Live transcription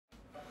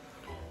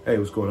Hey,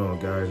 what's going on,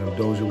 guys? I'm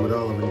Dozier with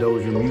Olive and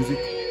Dozier Music.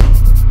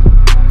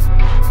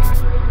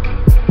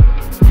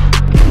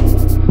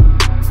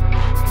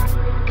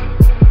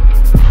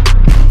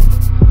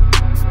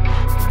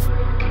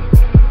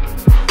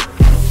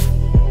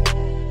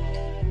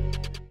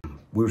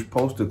 We were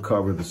supposed to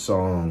cover the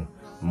song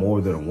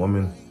More Than a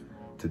Woman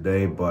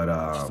today, but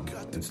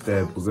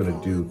instead we're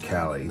gonna do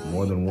Cali.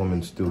 More Than a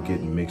Woman still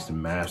getting mixed and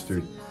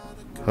mastered.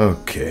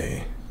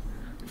 Okay,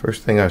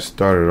 first thing I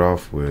started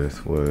off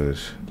with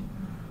was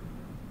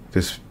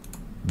this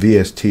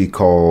VST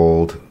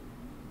called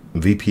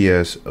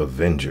VPS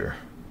Avenger,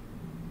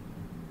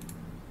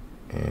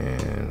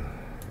 and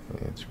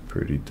it's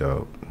pretty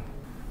dope.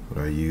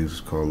 What I use is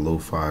called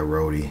Lo-Fi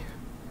Roadie.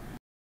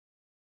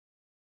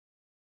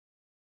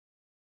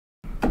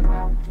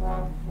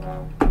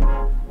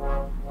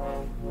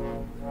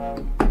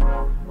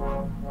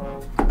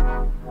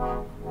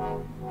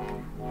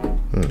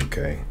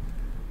 Okay,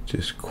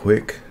 just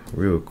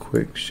real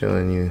quick,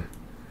 showing you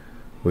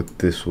what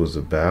this was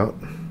about.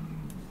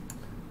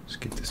 Let's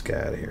get this guy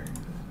out of here.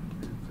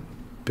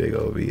 Big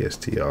old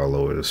VST all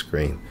over the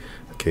screen.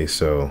 Okay,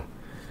 so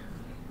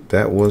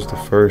that was the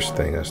first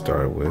thing I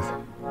started with.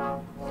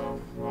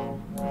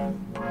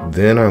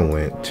 Then I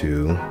went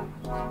to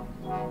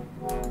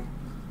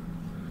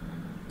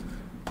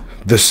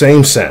the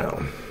same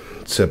sound,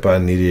 except I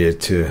needed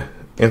to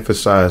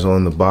emphasize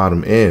on the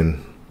bottom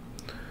end.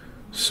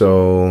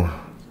 So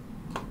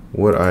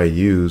what I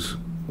used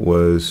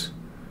was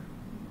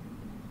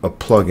a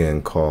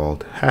plugin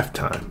called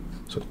Halftime.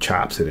 So it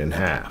chops it in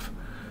half.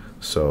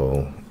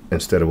 So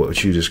instead of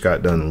what you just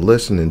got done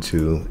listening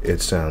to,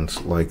 it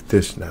sounds like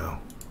this now.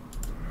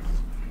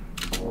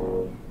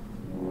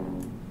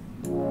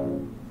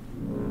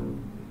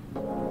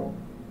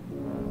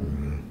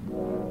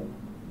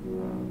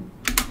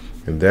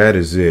 And that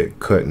is it,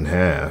 cut in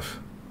half.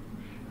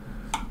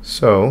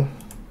 So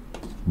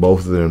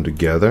both of them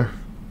together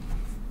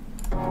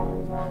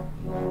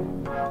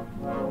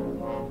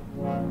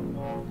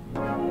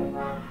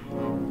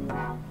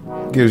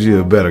gives you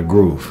a better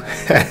groove.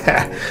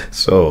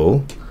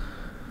 So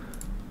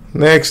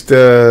next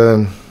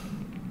plugin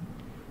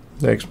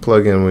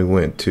we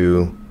went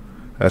to,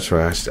 that's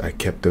right, I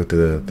kept with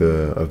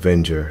the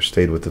Avenger,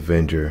 stayed with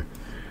Avenger,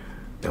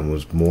 and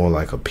was more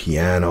like a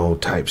piano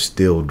type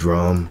steel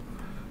drum.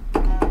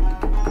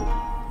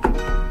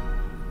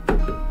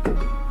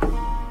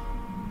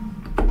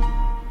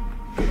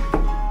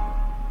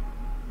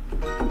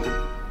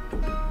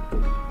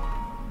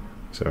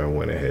 So I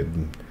went ahead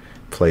and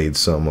played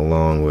something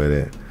along with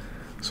it.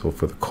 So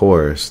for the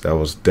chorus, that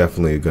was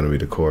definitely going to be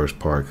the chorus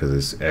part because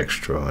it's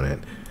extra on it.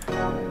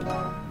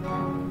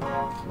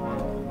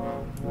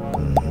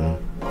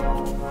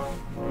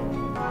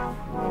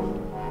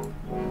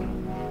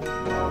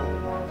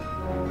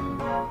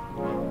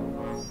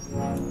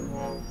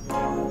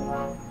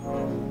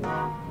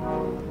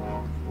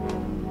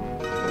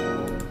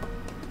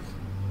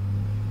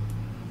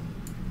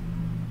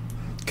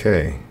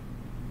 Okay,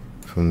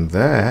 from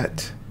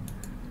that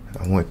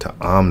I went to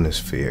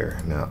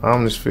Ominisphere. Now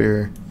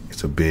Ominisphere,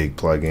 it's a big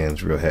plugin,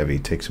 it's real heavy,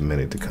 it takes a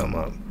minute to come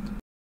up.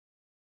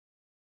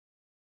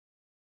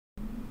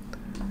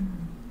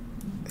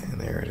 And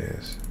there it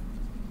is.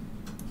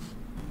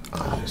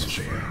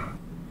 Ominisphere.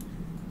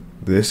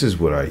 This is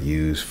what I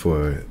use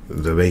for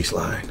the bass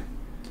line.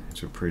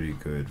 It's a pretty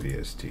good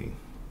VST.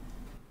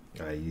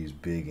 I use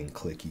big and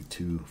clicky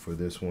too for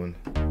this one.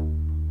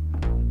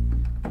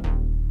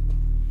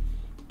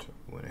 So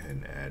I went ahead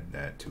and add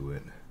that to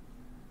it.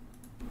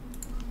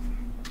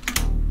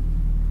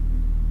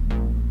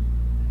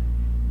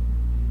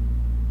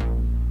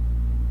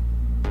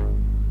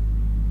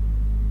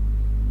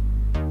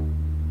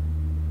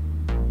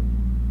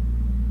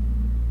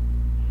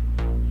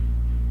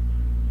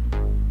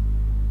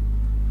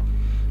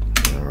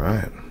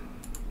 Alright,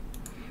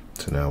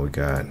 so now we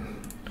got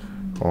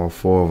all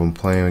four of them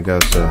playing. We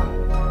got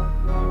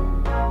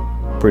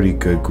a pretty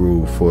good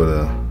groove for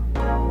the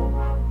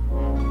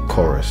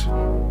chorus,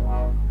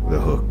 the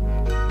hook.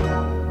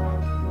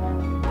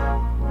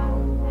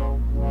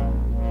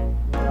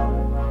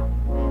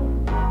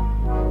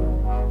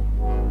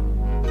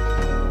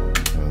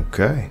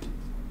 Okay,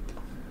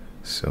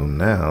 so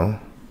now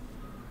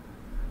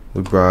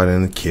we brought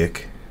in the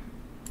kick.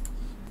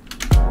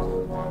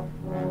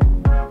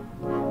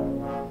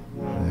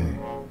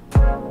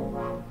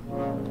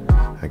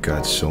 I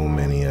got so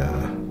many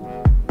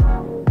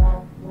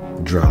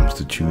drums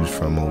to choose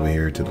from over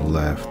here to the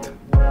left.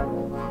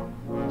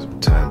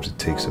 Sometimes it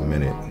takes a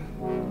minute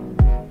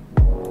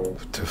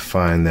to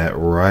find that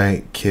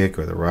right kick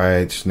or the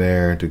right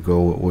snare to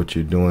go with what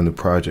you're doing, the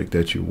project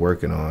that you're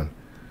working on.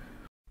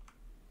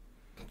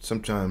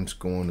 Sometimes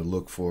going to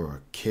look for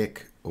a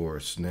kick or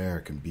a snare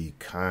can be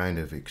kind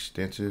of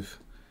extensive.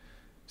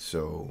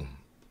 So,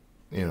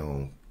 you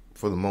know,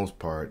 for the most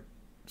part,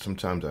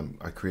 sometimes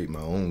I create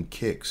my own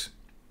kicks,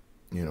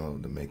 you know,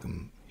 to make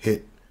them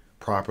hit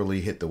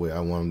properly, hit the way I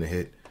want them to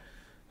hit.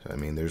 So, I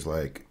mean, there's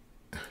like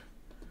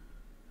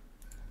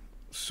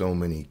so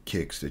many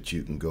kicks that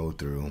you can go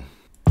through.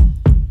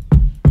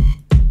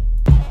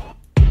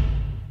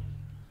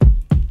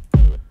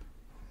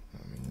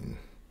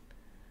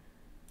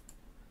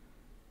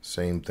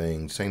 Same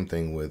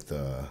thing with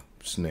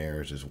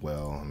snares as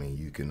well. I mean,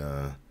 you can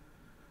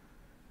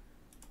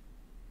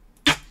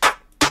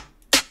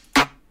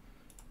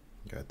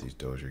got these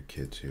Dozier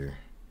kits here,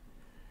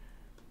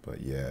 but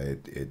yeah,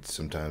 it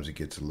sometimes it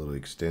gets a little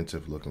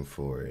extensive looking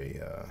for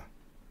a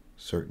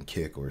certain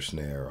kick or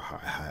snare or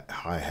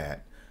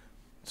hi-hat,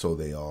 so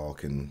they all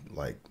can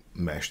like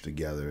mesh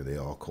together, they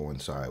all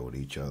coincide with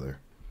each other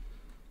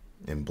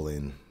and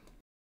blend.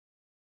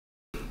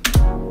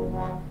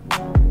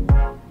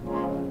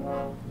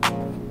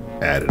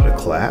 Added a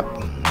clap.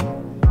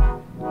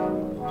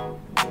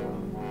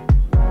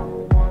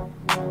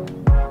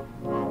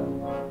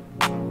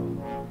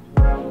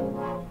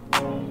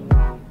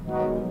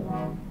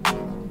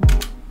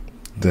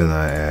 Then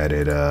I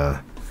added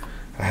I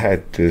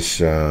had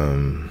this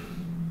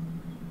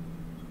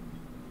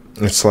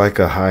it's like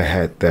a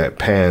hi-hat that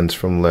pans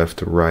from left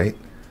to right,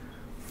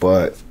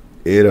 but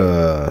it's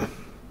a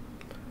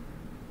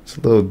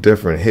little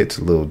different, hits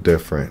a little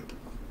different.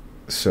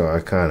 So I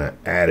kind of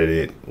added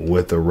it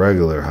with a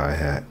regular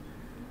hi-hat,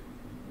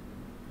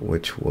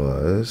 which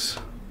was,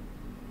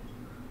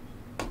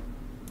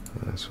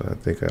 so I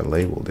think I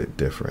labeled it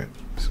different.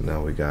 So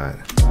now we got,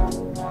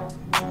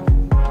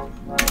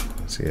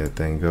 see that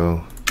thing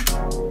go?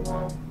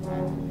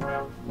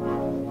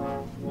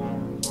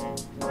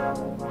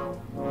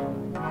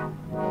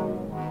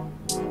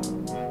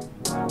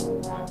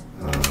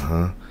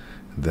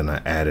 Then I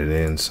added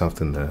in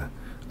something to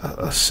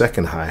a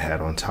second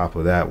hi-hat on top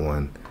of that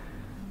one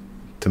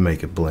to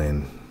make it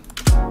blend.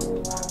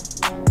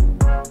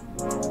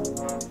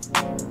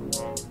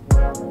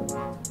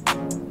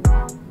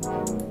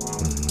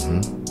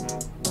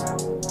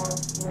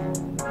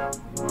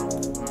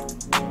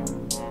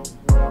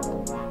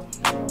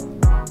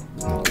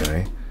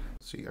 Okay.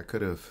 See, I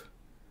could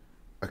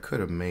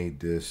have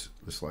made this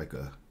like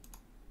a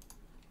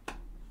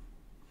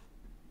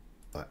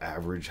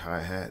average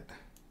hi-hat,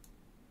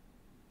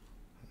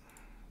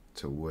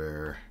 to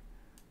where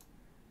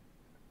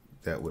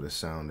that would have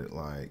sounded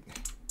like,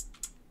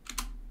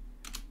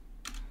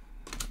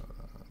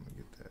 let me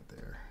get that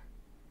there.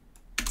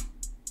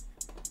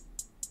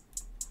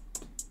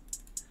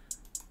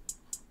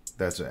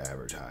 That's an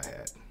average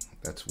hi-hat.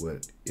 That's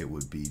what it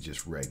would be,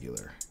 just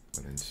regular.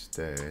 But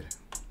instead,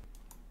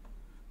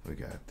 we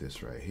got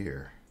this right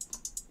here.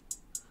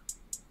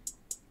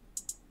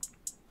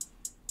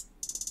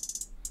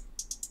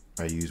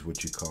 I use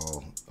what you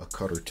call a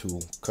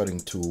cutting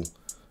tool.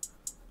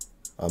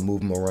 I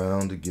move them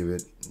around to give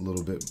it a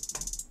little bit,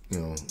 you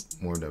know,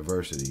 more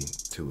diversity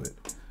to it.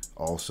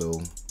 Also,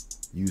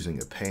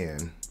 using a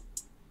pan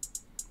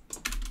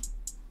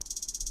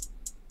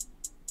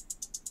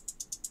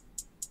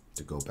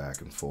to go back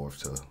and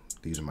forth to,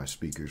 these are my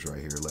speakers right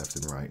here, left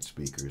and right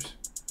speakers.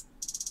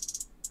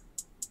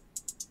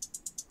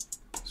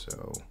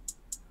 So,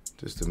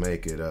 just to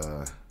make it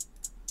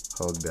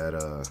hug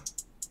that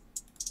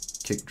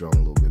kick drum a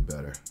little bit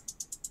better.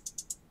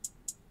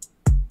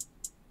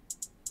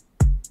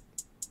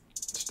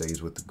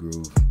 Stays with the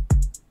groove.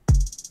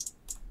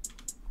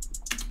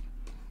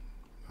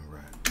 All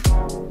right.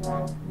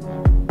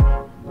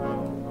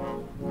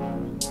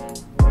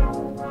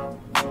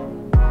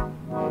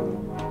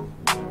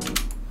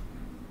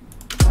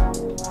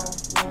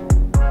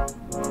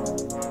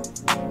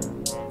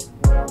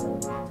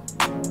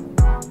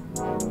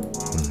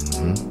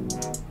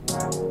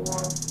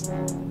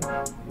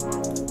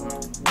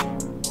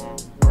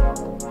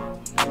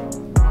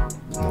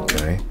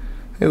 Okay.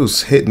 It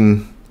was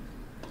hitting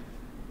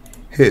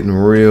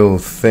real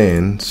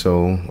thin,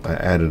 so I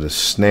added a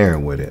snare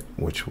with it,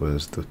 which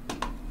was a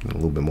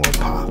little bit more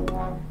pop.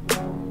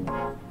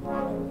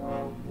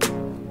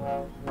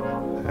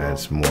 Add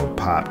some more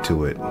pop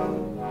to it.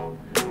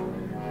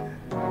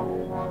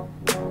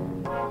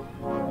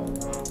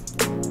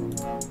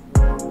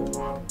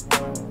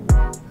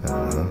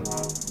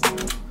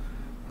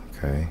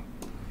 Okay.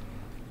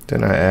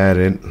 Then I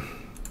added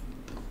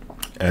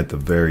at the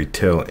very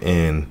tail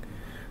end,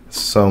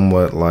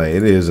 somewhat like,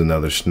 it is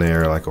another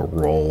snare, like a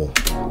roll.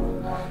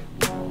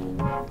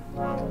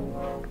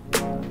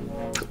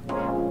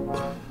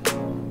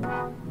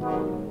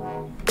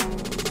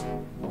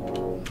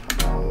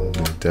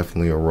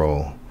 Definitely a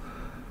roll.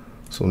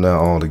 So now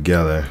all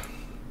together,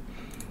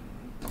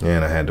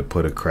 and I had to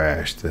put a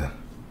crash to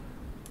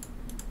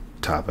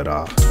top it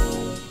off.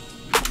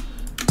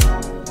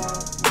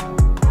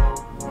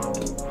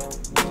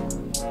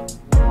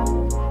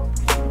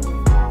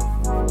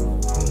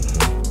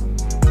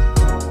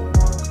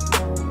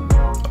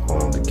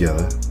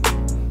 Together.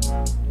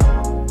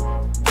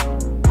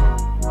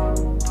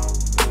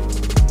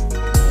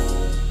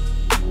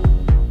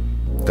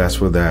 That's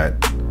where that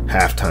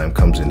halftime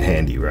comes in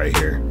handy right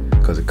here,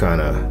 because it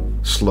kind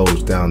of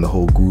slows down the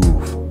whole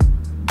groove.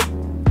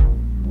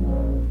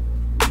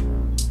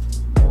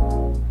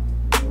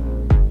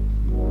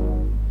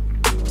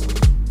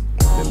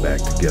 Then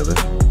back together.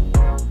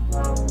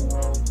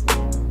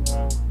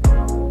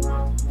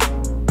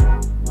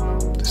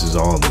 This is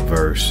all the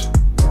verse.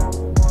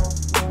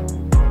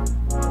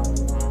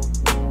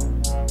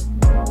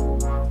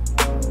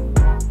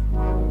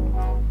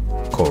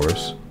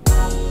 chorus.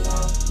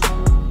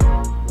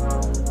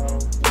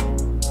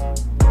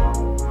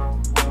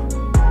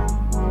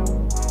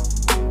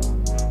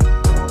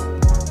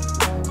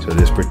 So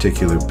this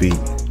particular beat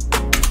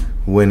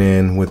went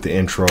in with the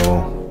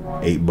intro,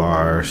 8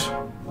 bars.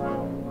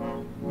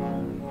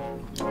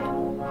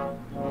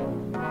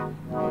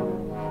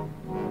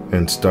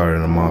 And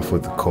started them off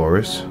with the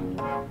chorus.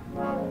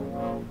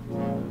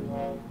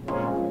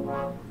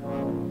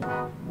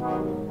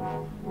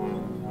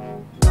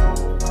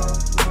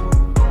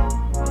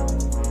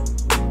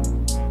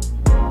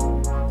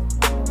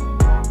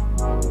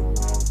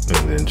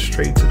 And then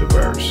straight to the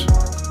verse.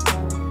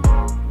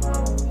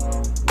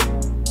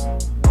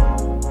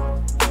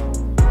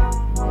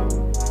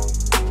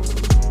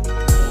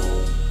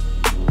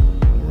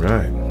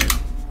 Right.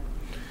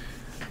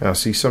 Now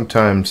see,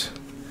 sometimes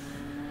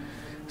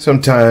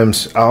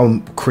I'll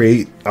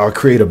create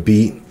a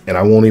beat and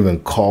I won't even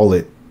call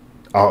it.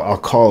 I'll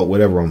call it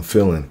whatever I'm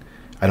feeling.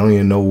 I don't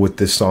even know what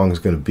this song is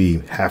going to be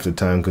half the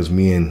time, because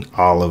me and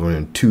Olive are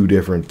in 2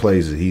 different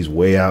places. He's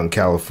way out in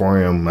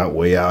California, I'm out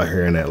way out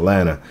here in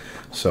Atlanta.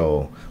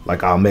 So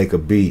like, I'll make a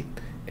beat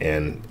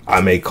and I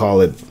may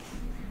call it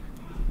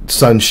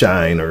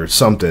Sunshine or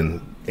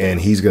something, and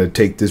he's going to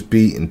take this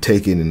beat and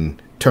take it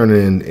and turn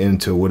it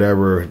into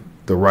whatever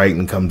the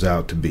writing comes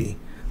out to be.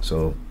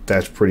 So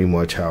that's pretty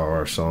much how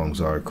our songs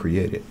are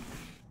created.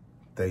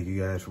 Thank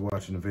you guys for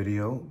watching the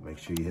video. Make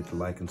sure you hit the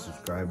like and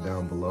subscribe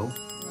down below,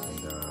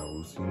 and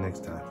we'll see you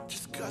next time.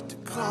 Just got the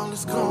call,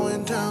 it's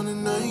going down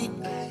tonight.